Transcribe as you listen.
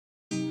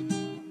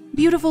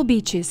Beautiful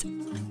beaches,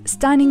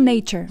 stunning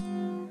nature,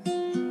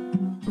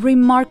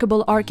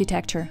 remarkable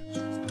architecture,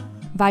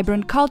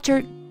 vibrant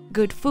culture,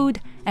 good food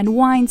and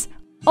wines,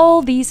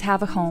 all these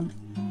have a home.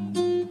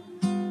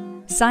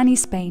 Sunny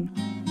Spain.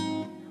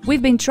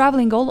 We've been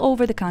traveling all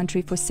over the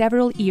country for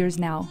several years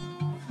now.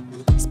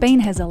 Spain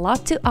has a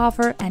lot to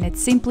offer and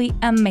it's simply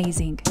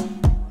amazing.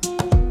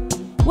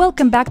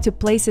 Welcome back to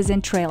Places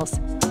and Trails.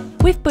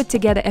 We've put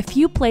together a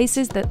few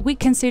places that we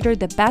consider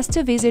the best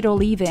to visit or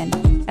live in.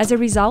 As a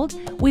result,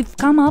 we've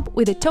come up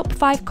with the top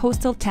 5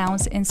 coastal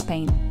towns in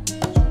Spain.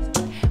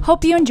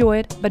 Hope you enjoy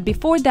it, but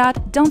before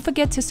that, don't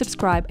forget to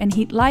subscribe and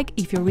hit like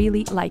if you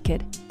really like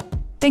it.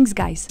 Thanks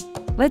guys,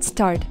 let's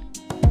start.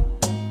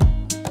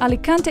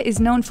 Alicante is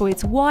known for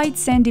its wide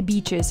sandy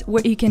beaches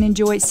where you can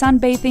enjoy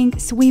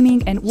sunbathing,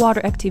 swimming and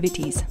water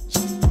activities.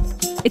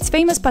 Its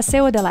famous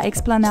Paseo de la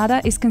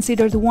Explanada is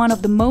considered one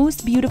of the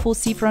most beautiful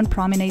seafront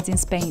promenades in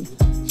Spain.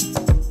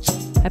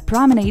 A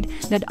promenade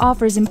that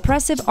offers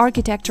impressive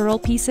architectural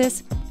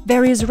pieces,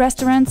 various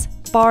restaurants,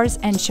 bars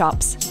and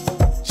shops.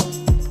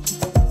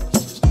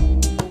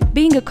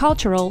 Being a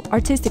cultural,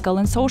 artistical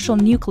and social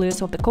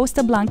nucleus of the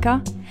Costa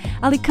Blanca,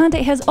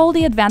 Alicante has all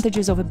the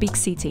advantages of a big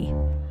city.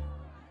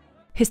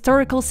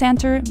 Historical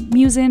center,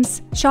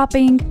 museums,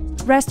 shopping,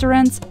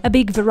 restaurants, a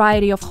big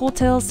variety of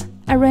hotels,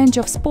 a range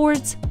of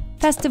sports,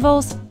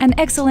 festivals, an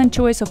excellent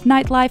choice of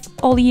nightlife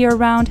all year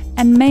round,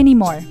 and many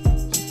more.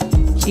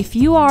 If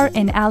you are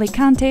in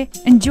Alicante,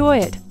 enjoy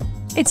it!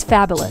 It's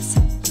fabulous!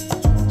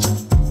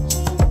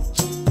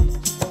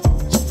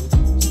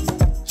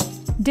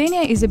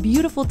 Denia is a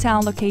beautiful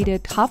town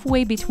located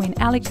halfway between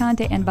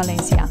Alicante and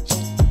Valencia.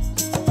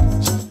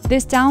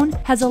 This town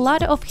has a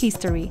lot of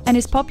history and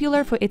is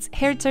popular for its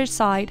heritage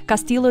site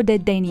Castillo de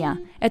Denia,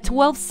 a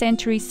 12th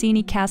century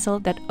scenic castle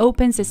that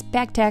opens a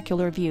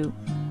spectacular view.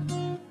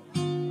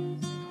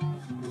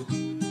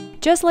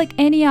 Just like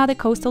any other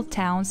coastal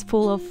towns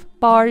full of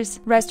bars,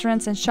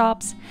 restaurants and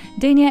shops,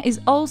 Denia is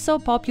also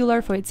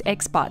popular for its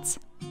expats.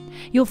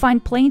 You'll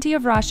find plenty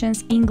of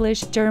Russians,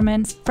 English,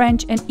 Germans,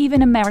 French and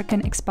even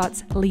American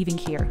expats living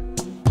here.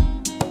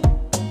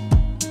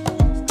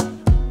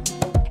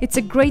 It's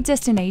a great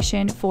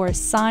destination for a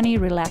sunny,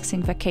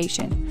 relaxing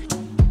vacation.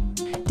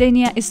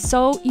 Denia is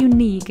so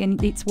unique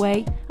in its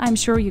way, I'm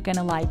sure you're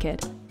gonna like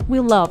it. We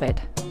love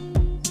it.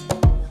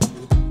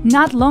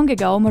 Not long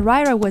ago,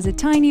 Moraira was a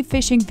tiny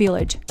fishing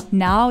village.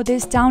 Now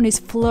this town is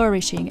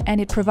flourishing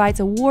and it provides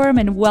a warm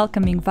and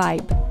welcoming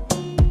vibe.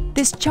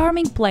 This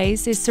charming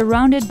place is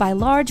surrounded by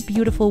large,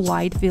 beautiful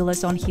white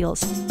villas on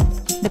hills.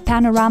 The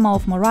panorama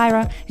of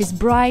Moraira is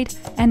bright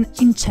and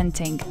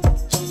enchanting.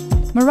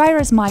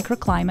 Moraira's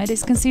microclimate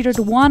is considered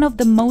one of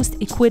the most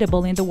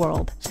equitable in the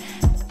world.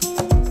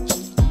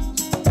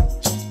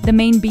 The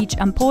main beach,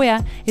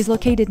 Ampolla, is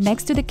located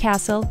next to the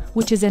castle,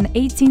 which is an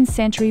 18th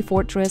century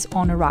fortress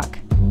on a rock.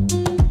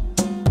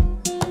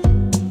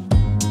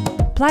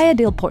 Playa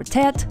del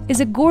Portet is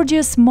a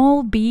gorgeous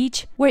small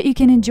beach where you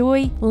can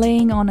enjoy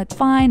laying on a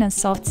fine and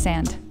soft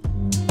sand.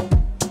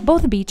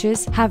 Both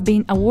beaches have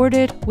been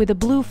awarded with a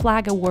Blue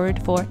Flag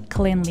Award for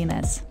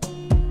cleanliness.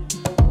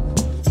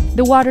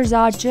 The waters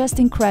are just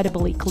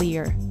incredibly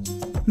clear,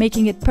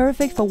 making it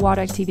perfect for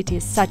water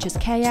activities such as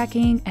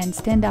kayaking and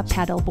stand-up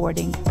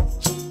paddleboarding.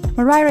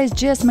 Moraira is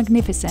just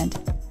magnificent.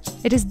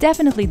 It is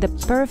definitely the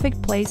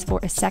perfect place for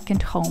a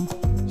second home.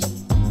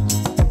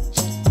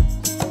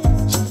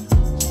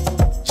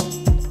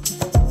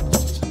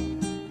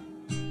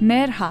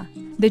 Nerja,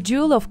 the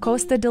jewel of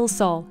Costa del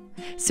Sol.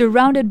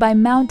 Surrounded by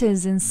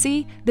mountains and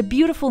sea, the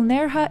beautiful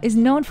Nerja is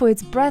known for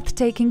its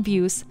breathtaking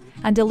views,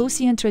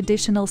 Andalusian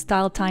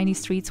traditional-style tiny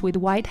streets with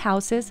white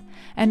houses,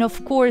 and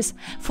of course,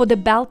 for the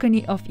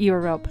balcony of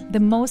Europe,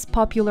 the most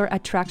popular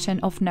attraction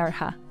of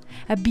Nerja,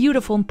 a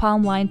beautiful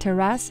palm-lined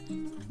terrace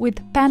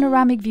with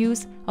panoramic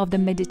views of the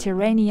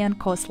Mediterranean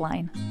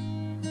coastline.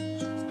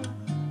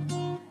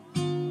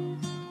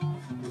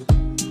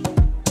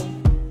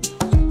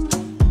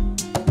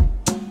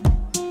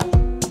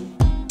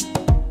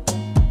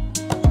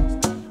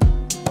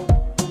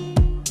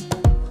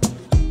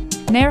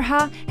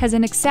 Nerja has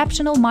an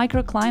exceptional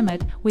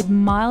microclimate with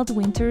mild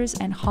winters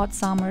and hot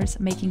summers,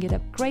 making it a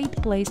great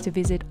place to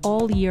visit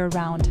all year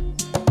round.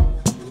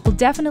 We'll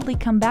definitely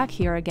come back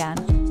here again.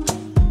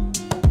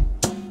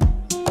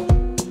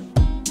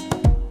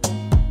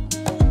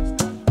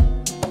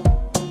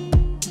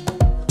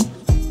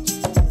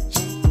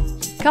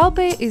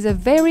 Calpe is a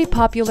very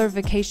popular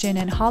vacation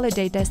and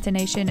holiday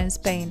destination in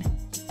Spain.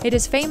 It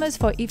is famous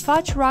for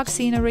Ifach rock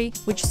scenery,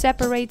 which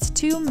separates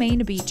two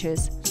main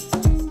beaches,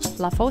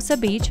 La Fosa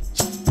Beach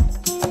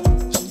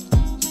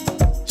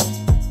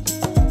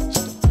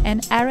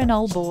and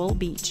Arenal Bowl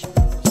Beach.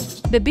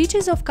 The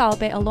beaches of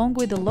Calpe, along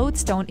with the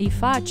lodestone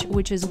Ifach,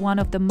 which is one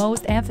of the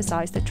most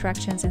emphasized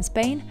attractions in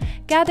Spain,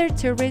 gather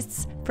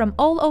tourists from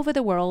all over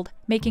the world,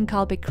 making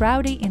Calpe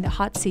crowded in the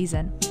hot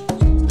season.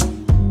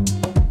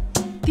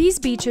 These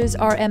beaches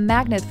are a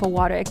magnet for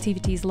water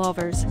activities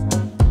lovers.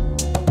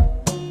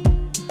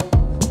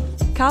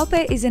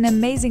 Calpe is an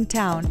amazing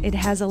town. It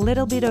has a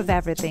little bit of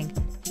everything.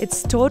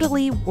 It's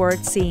totally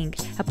worth seeing,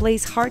 a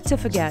place hard to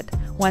forget.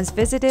 Once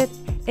visited,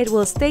 it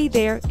will stay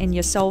there in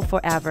your soul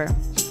forever.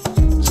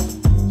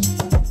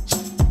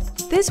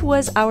 This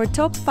was our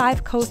top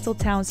 5 coastal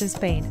towns in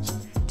Spain.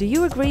 Do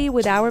you agree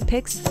with our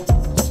picks?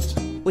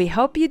 We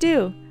hope you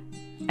do,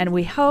 and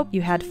we hope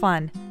you had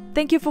fun.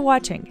 Thank you for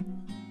watching.